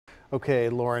Okay,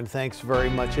 Lauren, thanks very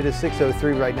much. It is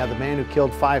 6:03 right now. The man who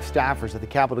killed 5 staffers at the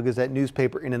Capital Gazette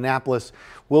newspaper in Annapolis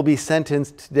will be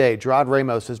sentenced today. Gerard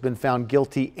Ramos has been found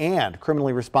guilty and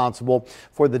criminally responsible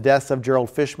for the deaths of Gerald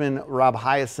Fishman, Rob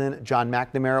Hyacinth, John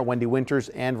McNamara, Wendy Winters,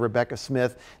 and Rebecca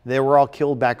Smith. They were all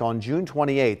killed back on June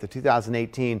 28th of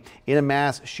 2018 in a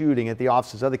mass shooting at the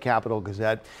offices of the Capital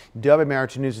Gazette.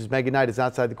 WMAR News' Megan Knight is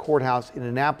outside the courthouse in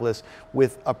Annapolis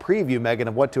with a preview, Megan,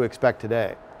 of what to expect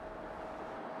today.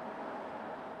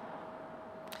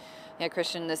 Yeah,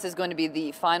 Christian, this is going to be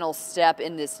the final step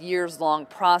in this years-long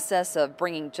process of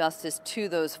bringing justice to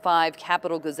those 5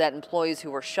 Capital Gazette employees who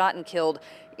were shot and killed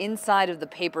inside of the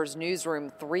paper's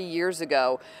newsroom 3 years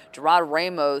ago. Gerard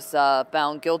Ramos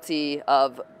found guilty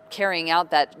of carrying out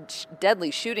that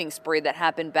deadly shooting spree that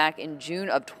happened back in June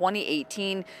of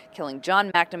 2018, killing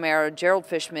John McNamara, Gerald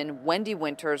Fishman, Wendy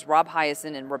Winters, Rob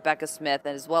Hyacinth, and Rebecca Smith,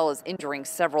 as well as injuring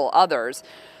several others.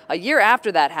 A year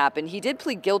after that happened, he did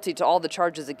plead guilty to all the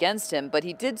charges against him, but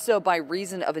he did so by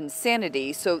reason of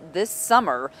insanity. So this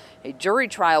summer, a jury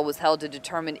trial was held to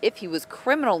determine if he was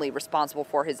criminally responsible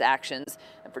for his actions.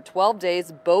 And for 12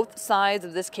 days, both sides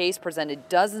of this case presented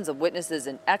dozens of witnesses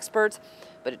and experts,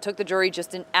 but it took the jury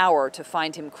just an hour to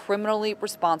find him criminally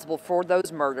responsible for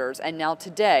those murders. And now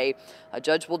today, a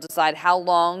judge will decide how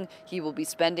long he will be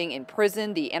spending in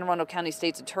prison. The Anne Arundel County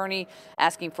State's Attorney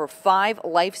asking for 5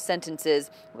 life sentences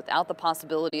without the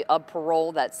possibility of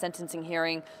parole. That sentencing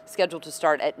hearing scheduled to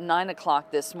start at 9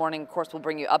 o'clock this morning. Of course, we'll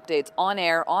bring you updates on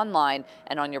air, online,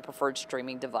 and on your preferred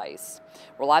streaming device.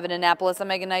 We're live in Annapolis. I'm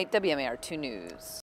Megan Knight, WMAR 2 News.